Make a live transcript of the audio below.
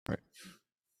Right.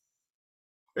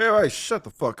 Everybody, shut the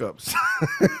fuck up.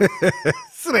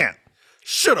 Sit down.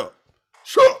 Shut up.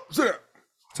 Shut up. Sit down.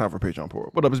 Time for Patreon pour.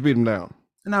 What up? It's Beat 'em Down.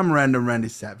 And I'm Random Randy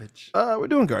Savage. We're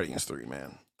doing Guardians 3,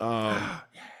 man.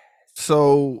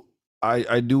 So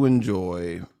I do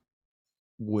enjoy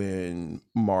when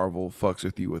Marvel fucks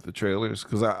with you with the trailers,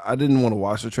 because I didn't want to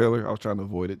watch the trailer. I was trying to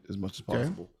avoid it as much as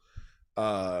possible.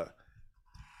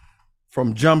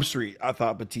 From Jump Street, I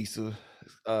thought Batista,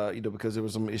 because there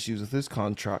was some issues with his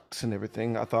contracts and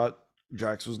everything, I thought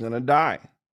Drax was gonna die.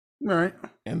 Right.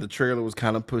 And the trailer was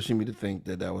kind of pushing me to think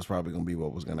that was probably gonna be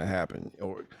what was gonna happen.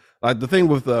 Or like the thing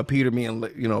with Peter being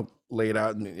laid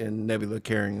out and Nebula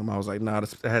carrying him, I was like, nah,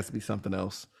 it has to be something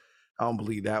else. I don't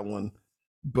believe that one.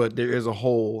 But there is a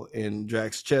hole in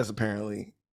Drax's chest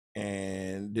apparently,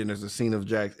 and then there's a scene of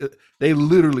Drax. They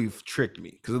literally tricked me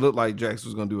because it looked like Drax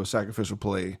was gonna do a sacrificial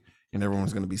play and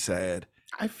everyone's gonna be sad.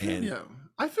 I feel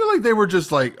like they were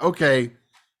just like, okay,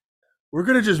 we're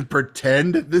gonna just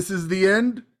pretend this is the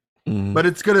end, but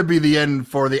it's gonna be the end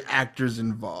for the actors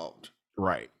involved,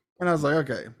 right? And I was like,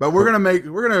 okay, but we're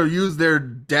gonna use their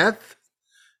death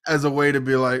as a way to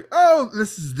be like, oh,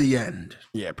 this is the end.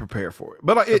 Yeah, prepare for it.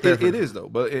 But it is though.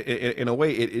 But in a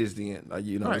way, it is the end.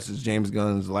 Right. This is James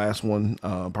Gunn's last one,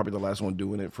 probably the last one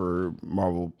doing it for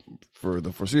Marvel for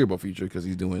the foreseeable future, because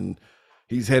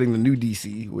he's heading the new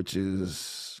DC, which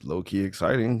is low key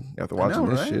exciting after watching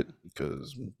this shit.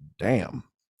 Because damn,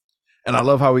 and I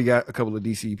love how we got a couple of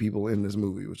DC people in this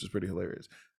movie, which is pretty hilarious.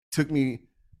 Took me.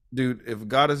 Dude, if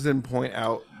Goddess didn't point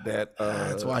out that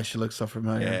that's why she looks so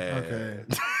familiar. Yeah. Okay.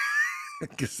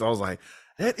 Because I was like,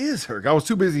 that is her. I was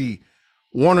too busy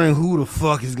wondering who the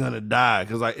fuck is gonna die.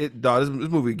 Because this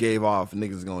movie gave off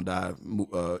niggas is gonna die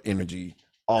energy.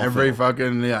 Every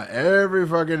fucking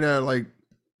like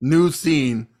new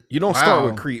scene. You don't start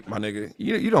with creep, my nigga.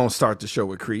 You don't start the show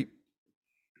with creep.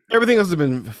 Everything else has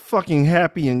been fucking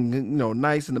happy and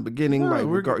nice in the beginning.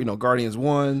 Guardians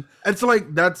 1. It's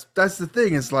like that's the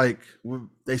thing. It's like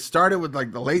they started with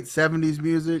like the late 70s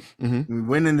music. Mm-hmm. We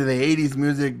went into the 80s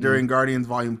music during Guardians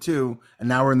Volume 2, and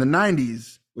now we're in the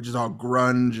 90s, which is all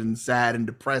grunge and sad and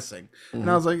depressing. Mm-hmm.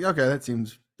 And I was like, okay, that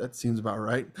seems about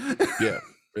right. Yeah,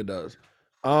 it does.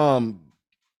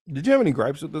 Did you have any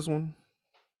gripes with this one?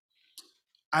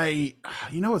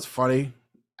 What's funny?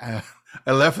 I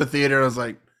left the theater and I was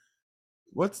like,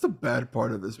 what's the bad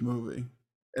part of this movie?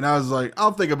 And I was like,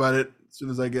 I'll think about it as soon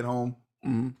as I get home.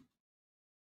 Mm-hmm.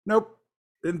 Nope.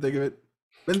 Didn't think of it.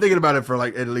 Been thinking about it for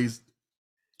like at least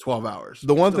 12 hours.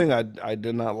 The one thing I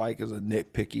did not like is a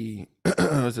nitpicky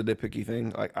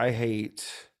thing. Like, I hate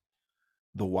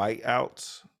the white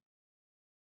outs.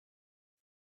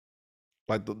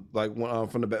 Like from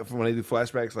when they do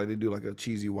flashbacks, like they do like a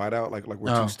cheesy whiteout, like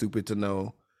we're too stupid to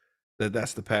know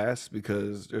that's the past,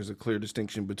 because there's a clear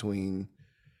distinction between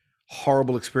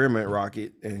horrible experiment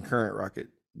Rocket and current Rocket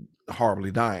horribly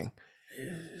dying.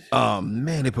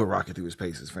 Man, they put Rocket through his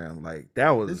paces, fam. Like,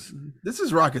 that was this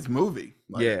is Rocket's movie.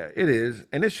 Like, yeah, it is,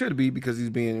 and it should be, because he's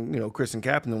being Christian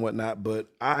Captain and whatnot. But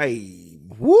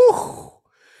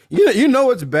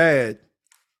it's bad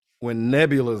when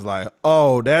Nebula's like,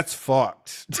 oh, that's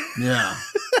fucked. Yeah.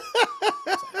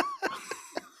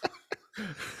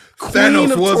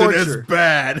 Thanos wasn't as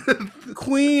bad.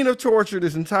 Queen of torture,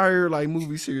 this entire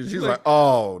movie series. She's like,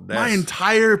 oh, my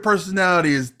entire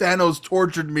personality is Thanos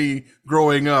tortured me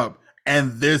growing up,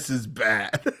 and this is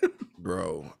bad.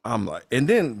 Bro, I'm like, and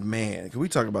then, man, can we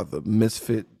talk about the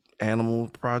misfit animal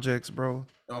projects, bro?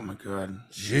 Oh my God.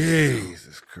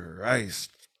 Jesus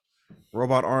Christ.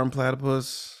 Robot arm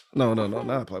platypus. No,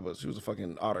 not a platypus. She was a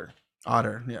fucking otter.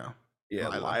 Otter, yeah. Yeah,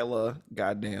 Lila,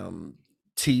 goddamn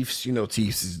Teefs.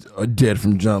 Teefs is dead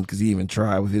from jump because he even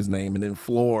tried with his name. And then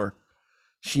Floor,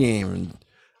 she ain't even.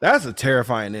 That's a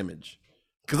terrifying image.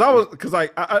 Because I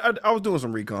was doing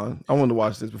some recon. I wanted to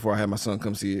watch this before I had my son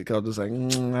come see it. Because I was just like, I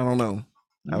don't know.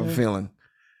 I have a feeling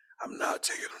I'm not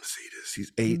taking him to see this.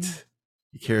 He's 8.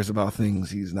 He cares about things.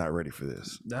 He's not ready for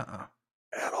this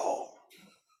at all.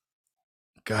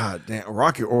 God damn,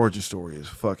 Rocket origin story is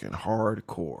fucking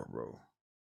hardcore, bro.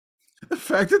 The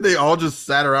fact that they all just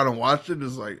sat around and watched it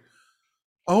is like,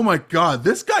 oh my God,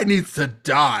 this guy needs to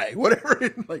die. Whatever,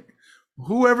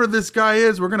 whoever this guy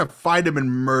is, we're gonna find him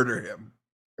and murder him.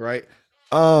 Right.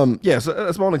 So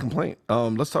that's my only complaint.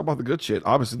 Let's talk about the good shit.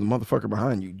 Obviously, the motherfucker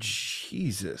behind you.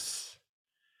 Jesus.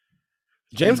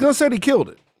 James Gunn said he killed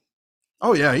it.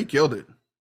 Oh yeah, he killed it.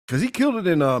 Because he killed it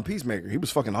in Peacemaker. He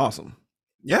was fucking awesome.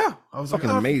 Yeah, I was fucking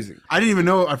amazing. I didn't even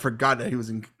know. I forgot that he was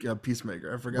in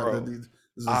Peacemaker. I forgot that this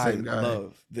is the same guy. I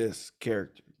love this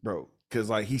character, bro. because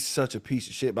like he's such a piece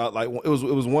of shit. But like it was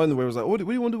one where it was like, what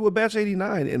do you want to do with batch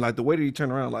 89? And like the way that he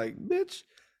turned around, like, bitch,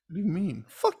 what do you mean?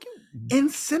 Fuck you.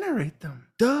 Incinerate them.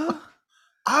 Duh.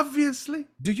 Obviously.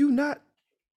 Do you not?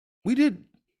 We did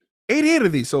 88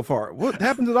 of these so far. What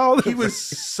happened to all of them? He was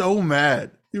so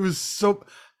mad. He was so.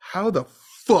 How the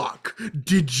fuck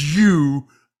did you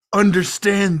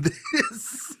understand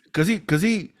this? Because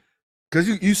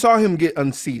you saw him get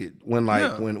unseated when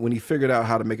when he figured out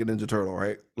how to make a Ninja Turtle,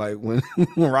 right? Like when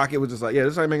Rocket was just like, yeah,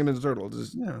 this is how you make a Ninja Turtle.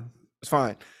 It's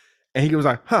fine. And he was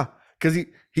like, huh? Because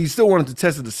he still wanted to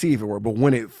test it to see if it worked. But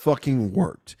when it fucking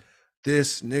worked,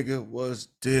 this nigga was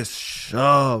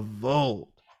disheveled.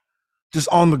 Just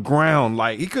on the ground.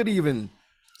 Like he couldn't even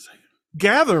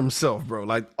gather himself, bro.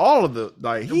 Like all of the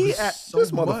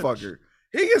this motherfucker.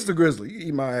 He gets the Grizzly. You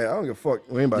eat my ass. I don't give a fuck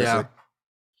what anybody say.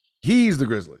 He's the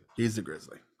Grizzly. He's the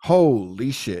Grizzly.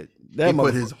 Holy shit. He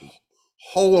put his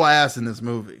whole ass in this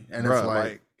movie. And it's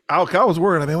like I was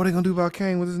worried. I mean, what are they gonna do about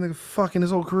Kane with this nigga fucking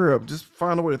his whole career up? Just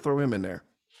find a way to throw him in there.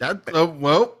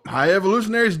 Well, High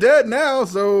Evolutionary's dead now,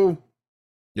 so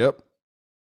yep.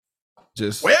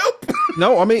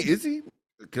 No, I mean, is he?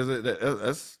 Because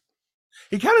that's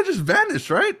he kind of just vanished,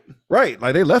 right? Right,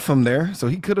 like they left him there, so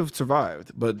he could have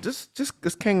survived. But just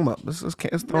King him up. Let's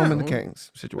throw him in the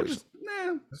King's situation.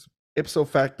 Ipso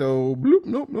facto, bloop,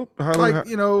 nope. Like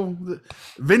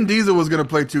Vin Diesel was gonna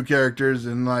play two characters,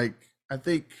 and like I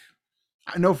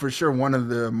know for sure one of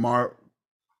the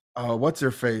what's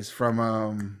her face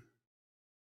from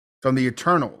the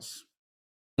Eternals.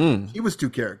 He was two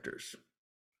characters.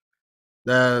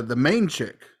 The main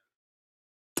chick.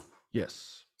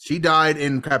 Yes. She died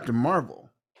in Captain Marvel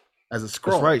as a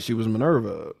Skrull. That's right. She was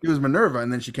Minerva. She was Minerva,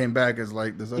 and then she came back as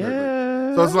like this other.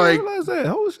 Yeah. So it's like, I realized that.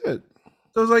 Holy shit.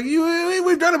 So it's like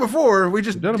we've done it before. We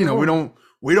just we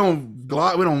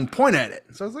don't point at it.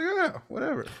 So it's like, yeah,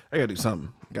 whatever. I gotta do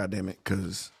something. God damn it,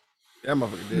 because that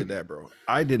motherfucker did that, bro.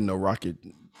 I didn't know Rocket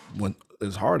went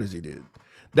as hard as he did.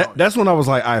 That's when I was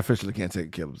like, I officially can't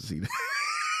take Caleb to see that.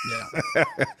 Yeah.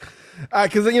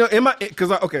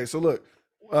 Because okay, so look,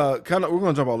 we're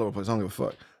gonna jump all over the place. I don't give a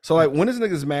fuck. So like when this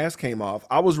nigga's mask came off,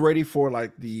 I was ready for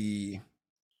like the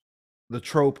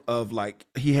trope of like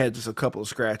he had just a couple of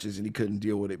scratches and he couldn't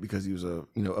deal with it because he was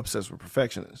obsessed with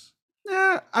perfectionists.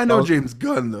 Yeah, I know James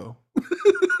Gunn though.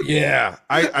 Yeah,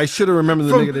 I should have remembered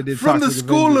the nigga that did from Toxic the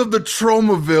school Avenger. of the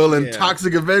Tromaville and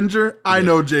Toxic Avenger. I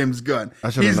know James Gunn.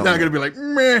 He's not gonna be like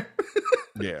meh.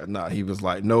 Yeah, nah, he was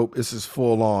like, nope, this is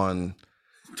full on.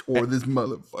 Tore this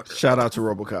motherfucker. Shout out to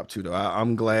RoboCop 2 though.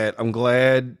 I'm glad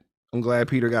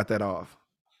Peter got that off.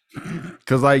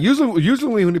 Cause like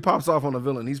usually when he pops off on a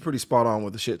villain, he's pretty spot on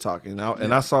with the shit talking.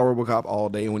 And I saw RoboCop all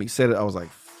day, and when he said it, I was like,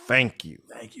 thank you.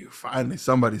 Finally,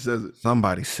 somebody says it.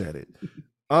 Somebody said it.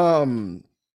 I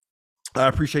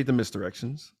appreciate the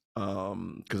misdirections.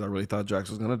 Because I really thought Drax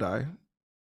was gonna die.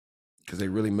 Because they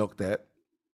really milked that.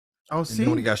 Oh, see,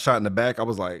 when he got shot in the back, I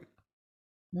was like,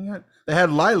 they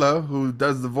had Lila who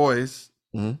does the voice,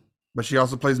 but she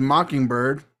also plays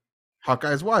Mockingbird,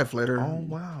 Hawkeye's wife later. Oh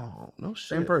wow, no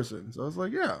shit. Same person. So I was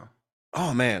like, yeah.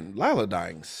 Oh man, Lila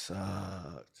dying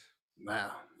sucked.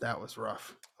 Wow, that was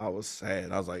rough. I was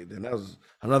sad. I was like, then that was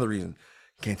another reason.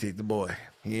 Can't take the boy.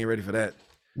 He ain't ready for that.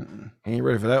 He ain't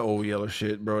ready for that old yellow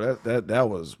shit, bro. That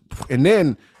was, and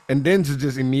then to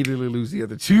just immediately lose the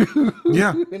other two.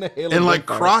 Yeah, and like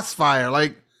Crossfire,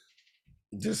 like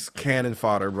just cannon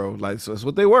fodder, bro. Like so that's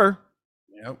what they were.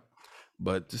 Yep.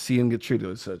 But to see him get treated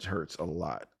as such hurts a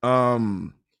lot.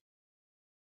 God,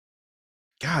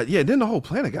 yeah. Then the whole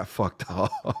planet got fucked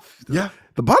off. Yeah,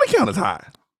 the body count is high.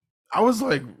 I was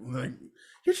like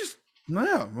you're just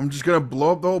I'm just gonna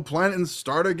blow up the whole planet and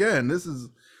start again. This is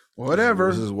whatever.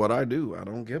 This is what I do. I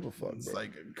don't give a fuck. It's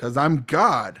like because I'm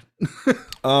God.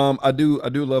 I do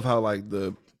love how like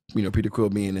the Peter Quill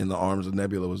being in the arms of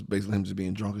Nebula was basically him just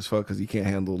being drunk as fuck because he can't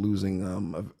handle losing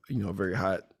a very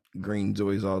hot green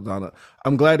Zoe Saldana.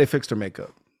 I'm glad they fixed her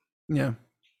makeup. Yeah.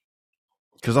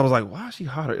 Because I was like, why is she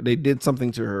hotter? They did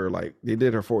something to her, like they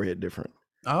did her forehead different.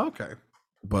 Oh, okay.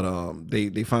 But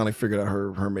they finally figured out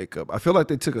her makeup. I feel like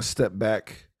they took a step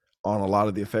back on a lot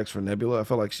of the effects for Nebula. I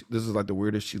felt like this is like the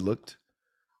weirdest she looked.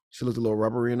 She looked a little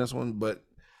rubbery in this one, but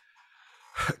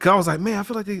cause I was like, man, I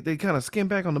feel like they kind of skimmed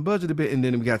back on the budget a bit, and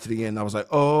then we got to the end. I was like,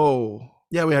 oh,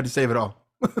 yeah, we had to save it all.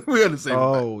 We had to save it.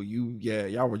 Oh,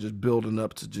 y'all were just building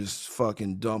up to just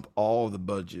fucking dump all the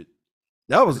budget.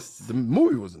 The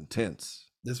movie was intense.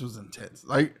 This was intense.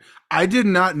 Like I did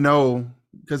not know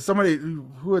because somebody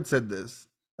who had said this.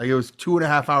 Like it was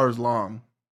 2.5 hours long.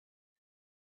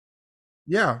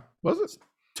 Yeah. Was it?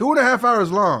 2.5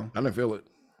 hours long. I didn't feel it.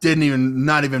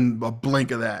 Not even a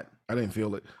blink of that. I didn't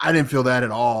feel it. I didn't feel that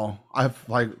at all. I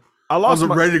I was lost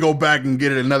my. ready to go back and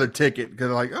get another ticket because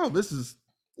like, oh, this is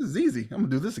easy. I'm gonna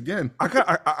do this again. I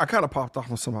kind of popped off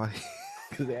on somebody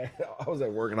because I was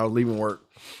at work and I was leaving work,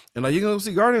 and like, you gonna go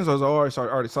see Guardians? I was like, oh, I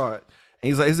already saw it. And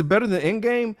he's like, is it better than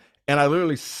Endgame? And I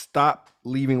literally stopped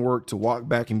leaving work to walk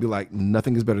back and be like,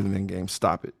 nothing is better than Endgame.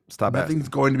 Stop it. Stop. Nothing's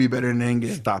going to be better than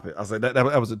Endgame. Stop it. I was like,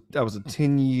 that was a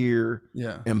 10-year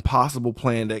impossible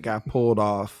plan that got pulled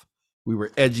off. We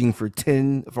were edging for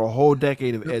a whole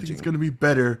decade of edging. It's going to be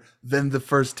better than the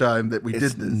first time that we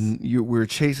did this. We're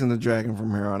chasing the dragon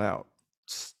from here on out.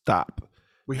 Stop.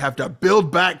 We have to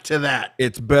build back to that.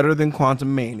 It's better than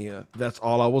Quantum Mania. That's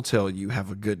all I will tell you.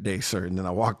 Have a good day, sir. And then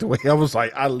I walked away. I was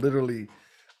like,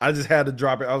 I just had to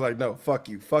drop it. I was like, no, fuck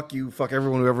you, fuck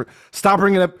everyone who ever stop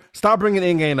bringing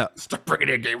Endgame up. Stop bringing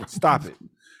Endgame up. Stop it.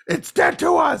 It's dead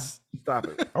to us. Stop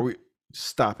it.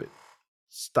 Stop it.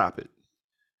 Stop it.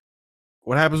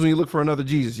 What happens when you look for another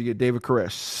Jesus? You get David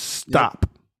Koresh. Stop.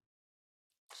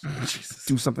 Yep.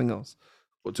 Do something else.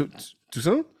 What, too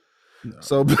soon? No.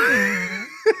 So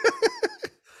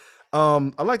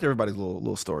I liked everybody's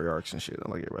little story arcs and shit. I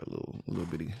like everybody little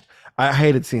bitty. I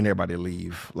hated seeing everybody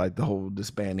leave, like the whole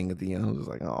disbanding at the end. I was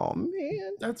like, oh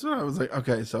man. That's what I was like.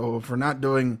 Okay, so if we're not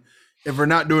doing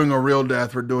a real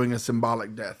death, we're doing a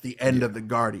symbolic death. The end of the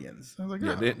Guardians. I was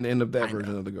like, the end of that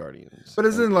version of the Guardians. But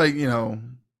isn't like,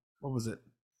 what was it?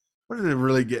 What did it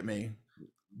really get me?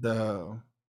 The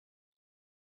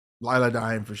Lila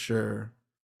dying for sure,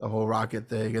 the whole Rocket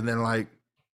thing, and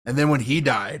then when he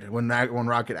died, when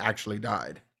Rocket actually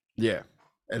died,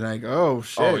 and like, oh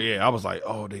shit, oh yeah, I was like,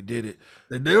 oh, they did it,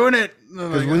 they're doing it.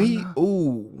 Because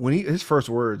when his first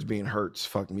words being hurts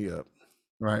fucked me up,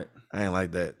 right? I ain't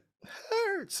like that.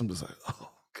 Hurts. I'm just like,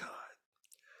 oh god,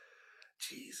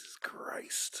 Jesus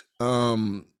Christ.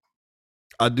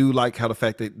 I do like how the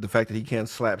fact that he can't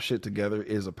slap shit together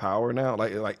is a power now.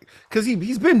 Like because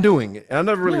he's been doing it. And I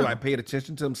never really paid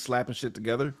attention to him slapping shit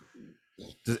together.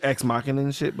 Just ex machina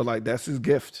and shit, but like that's his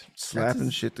gift.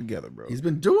 Slapping shit together, bro. He's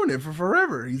been doing it for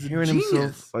forever. He's hearing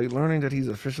himself, like learning that he's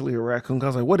officially a raccoon. I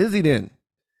was like, what is he then?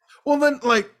 Well then,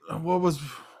 like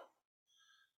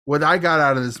what I got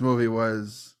out of this movie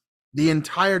was the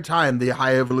entire time the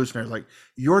High Evolutionary is like,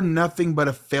 you're nothing but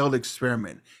a failed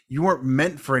experiment. You weren't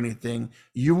meant for anything.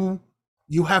 You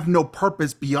have no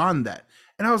purpose beyond that.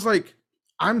 And I was like,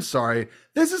 I'm sorry.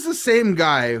 This is the same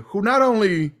guy who not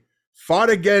only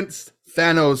fought against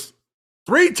Thanos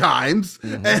 3 times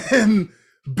and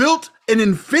built an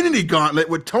Infinity Gauntlet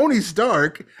with Tony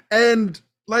Stark and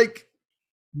like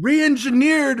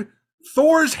re-engineered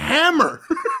Thor's hammer.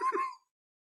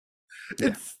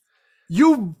 It's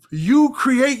you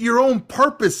create your own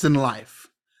purpose in life.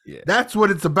 Yeah, that's what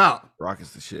it's about.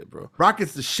 Rocket's the shit, bro.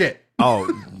 Rocket's the shit.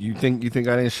 Oh, you think I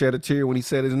didn't shed a tear when he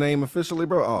said his name officially,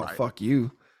 bro? Oh, right. Fuck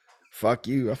you.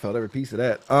 I felt every piece of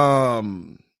that.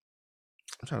 I'm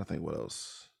trying to think what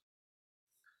else.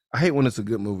 I hate when it's a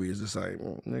good movie. It's just like,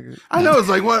 nigga. I know, it's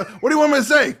like, what do you want me to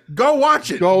say? Go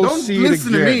watch it. Don't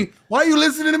listen to me. Why are you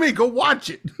listening to me? Go watch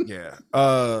it. Yeah.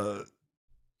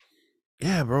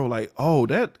 Yeah, bro. Like,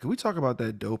 can we talk about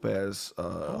that dope ass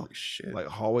holy shit, like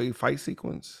hallway fight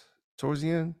sequence towards the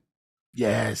end?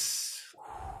 Yes.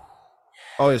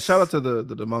 Oh yeah, shout out to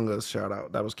the Among Us shout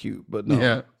out. That was cute. But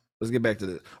no, let's get back to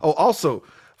this. Oh, also,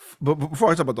 but before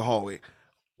I talk about the hallway,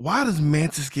 why does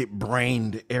Mantis get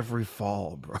brained every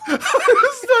fall, bro?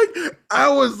 I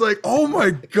was like, oh my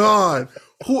god.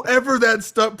 Whoever that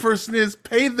stunt person is,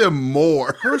 pay them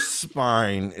more. Her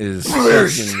spine is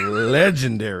fucking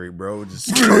legendary, bro.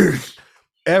 Just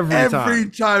every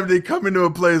time they come into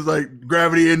a place like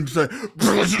gravity and like,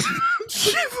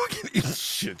 she fucking eats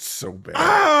shit so bad.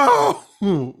 Ow!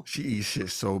 She eats shit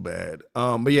so bad.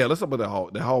 But yeah, let's talk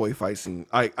about the hallway fight scene.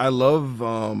 I love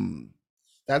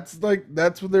that's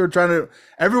what they were trying to.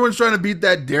 Everyone's trying to beat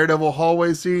that Daredevil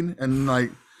hallway scene, and like.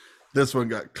 This one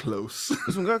got close.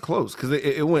 This one got close because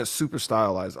it went super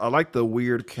stylized. I like the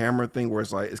weird camera thing where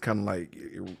it's kind of like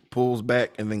it pulls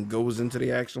back and then goes into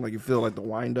the action, like you feel like the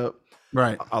wind up.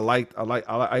 Right.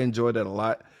 I enjoyed that a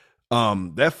lot.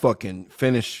 That fucking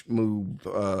finish move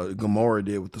Gamora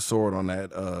did with the sword on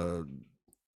that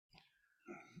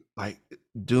like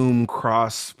Doom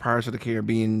Cross Pirates of the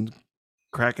Caribbean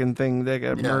Kraken thing that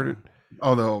got murdered.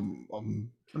 Although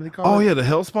what do they call it? Yeah, the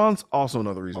Hell Spawns. Also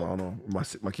another reason I don't know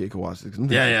my kid can watch it. Like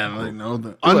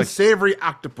the unsavory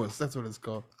octopus. That's what it's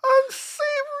called.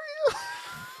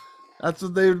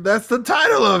 Unsavory. That's the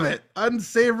title of it.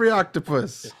 Unsavory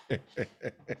octopus. All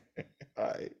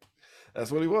right.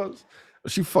 That's what he was.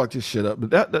 She fucked his shit up.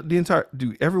 But that the entire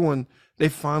everyone they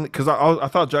finally because I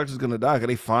thought Drax was gonna die because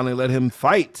they finally let him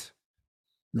fight.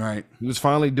 Right. He was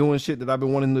finally doing shit that I've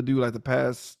been wanting to do like the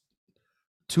past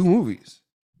 2 movies.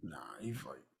 Nah, he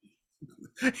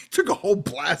took a whole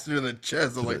blaster to the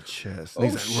chest. I'm To like, the chest. oh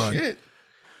He's like, shit,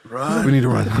 run! We need to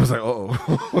run. I was like, oh,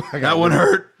 That one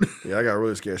hurt. Yeah, I got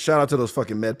really scared. Shout out to those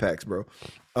fucking med packs, bro.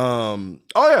 Oh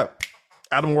yeah,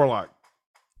 Adam Warlock.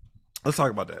 Let's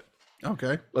talk about that.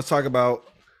 Okay. Let's talk about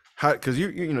how, because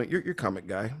you're comic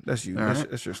guy. That's you.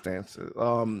 That's your stance.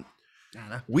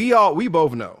 We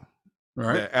both know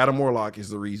that Adam Warlock is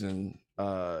the reason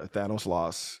Thanos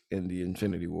lost in the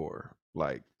Infinity War.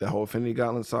 Like the whole Infinity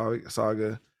Gauntlet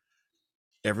saga,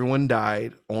 everyone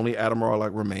died. Only Adam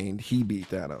Warlock remained. He beat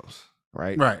Thanos.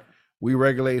 Right. We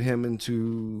regulate him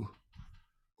into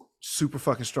super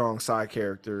fucking strong side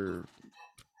character.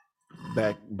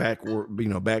 Background.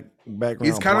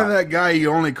 He's kind of that guy you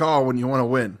only call when you want to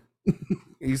win.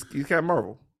 He's Captain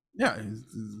Marvel. Yeah,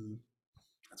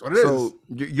 that's what it is. So,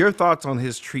 your thoughts on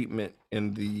his treatment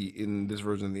in this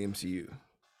version of the MCU?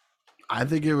 I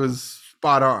think it was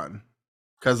spot on,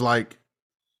 because like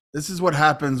this is what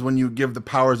happens when you give the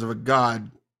powers of a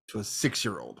god to a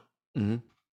 6-year-old, and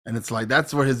it's like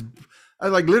that's where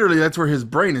literally that's where his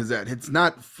brain is at. It's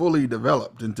not fully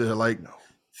developed into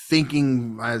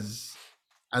thinking as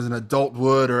an adult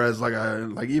would, or as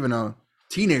even a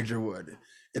teenager would.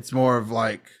 It's more of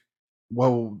like,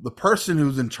 well, the person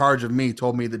who's in charge of me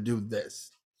told me to do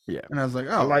this. Yeah. And I was like,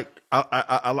 oh,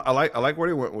 I like where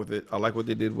they went with it. I like what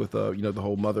they did with the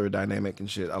whole mother dynamic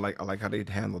and shit. I like how they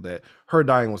handled that. Her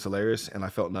dying was hilarious, and I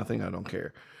felt nothing. I don't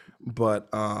care. But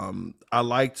I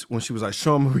liked when she was like,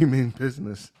 show him we mean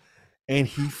business. And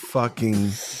he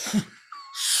fucking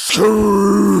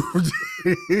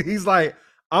he's like,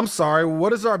 I'm sorry,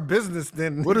 what is our business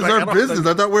then? What is our business?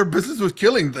 I thought business was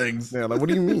killing things. Yeah, like what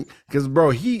do you mean? Because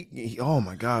bro, he oh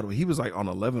my god, he was like on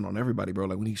 11 on everybody, bro.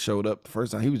 Like when he showed up the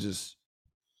first time, he was just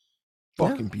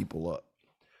fucking people up.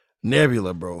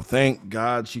 Nebula, bro, thank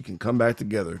God she can come back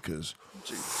together, because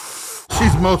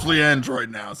she's mostly android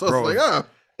now. So bro, it's like,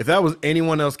 if that was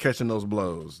anyone else catching those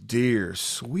blows, dear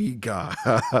sweet God.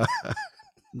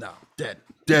 No, dead.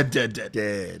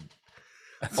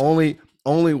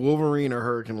 Only Wolverine or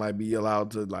her can like be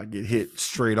allowed to like get hit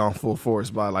straight on full force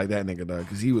by like that nigga does,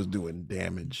 because he was doing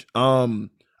damage. I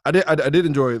did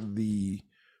enjoy the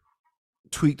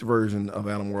tweaked version of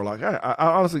Adam Warlock. I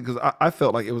honestly, because I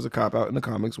felt like it was a cop out in the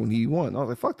comics when he won. I was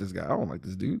like, fuck this guy. I don't like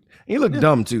this dude. And he looked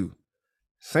dumb too.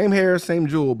 Same hair, same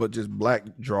jewel, but just black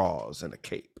draws and a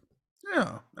cape.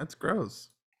 Yeah, that's gross.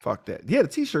 Fuck that. He had a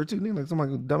t-shirt too. Like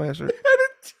somebody dumbass shirt.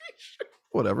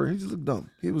 Whatever. He just looked dumb.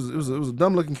 It was a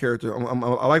dumb looking character.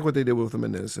 I like what they did with him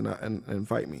in this, and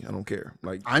fight me. I don't care.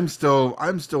 Like I'm still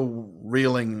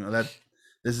reeling that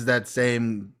this is that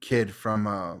same kid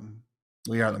from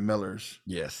We Are the Millers.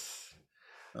 Yes.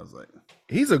 I was like,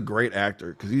 he's a great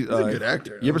actor, because he's a good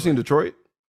actor. You ever seen Detroit?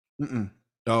 Mm-mm.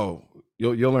 Oh,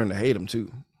 you'll learn to hate him too.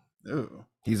 Ooh.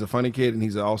 He's a funny kid, and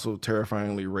he's also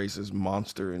terrifyingly racist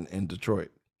monster in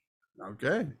Detroit.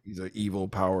 Okay. He's an evil,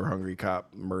 power-hungry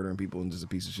cop murdering people and just a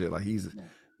piece of shit. Like, he's a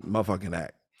motherfucking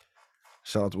act.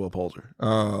 Shout out to Will Poulter.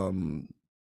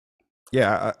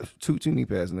 Yeah, two knee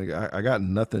pads, nigga. I got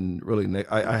nothing really.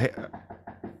 I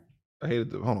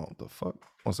hated the. Hold on, what the fuck?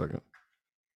 1 second.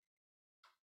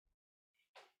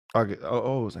 Okay.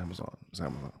 Oh, it's Amazon.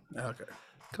 Okay.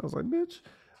 I was like, bitch.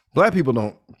 Black people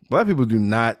do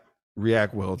not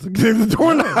react well to getting the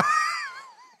doorknob.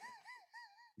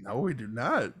 No, we do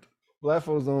not. Black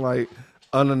folks don't like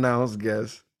unannounced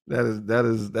guests.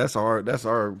 That's our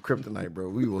kryptonite, bro.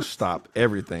 We will stop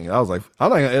everything. I was like, I'm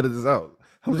not gonna edit this out.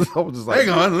 I was just like, hang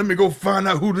on, let me go find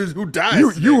out who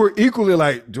dies. You were equally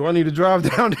like, do I need to drive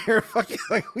down there? Fucking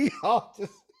like we all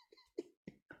just.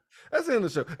 That's the end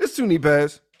of the show. It's 2 knee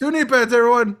pads. 2 knee pads,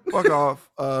 everyone. Fuck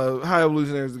off. High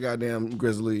Evolutionary is the goddamn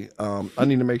grizzly. I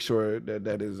need to make sure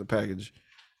that is a package.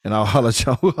 And I'll let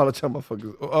y'all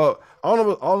motherfuckers. I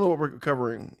don't know what we're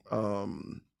covering.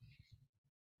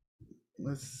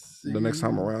 Let's see. The next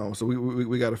time around. So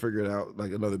we got to figure it out,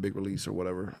 like another big release or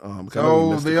whatever.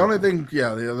 So the only thing,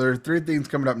 there are 3 things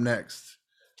coming up next,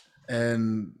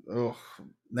 and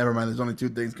never mind. There's only 2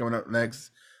 things coming up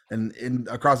next, and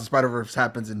Across the Spider-Verse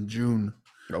happens in June.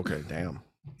 Okay, damn.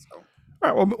 So.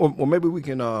 All right, well, maybe we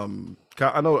can.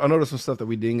 I know there's some stuff that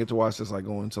we didn't get to watch that's like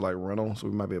going to like rental, so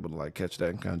we might be able to like catch that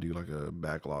and kind of do like a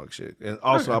backlog shit. And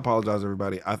also, I apologize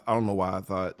everybody. I don't know why I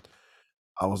thought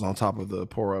I was on top of the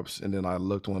pour-ups, and then I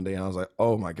looked one day and I was like,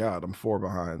 oh my god, I'm 4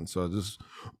 behind. So I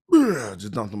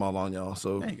just dumped them all on y'all.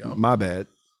 So my bad.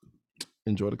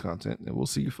 Enjoy the content, and we'll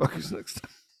see you fuckers next time.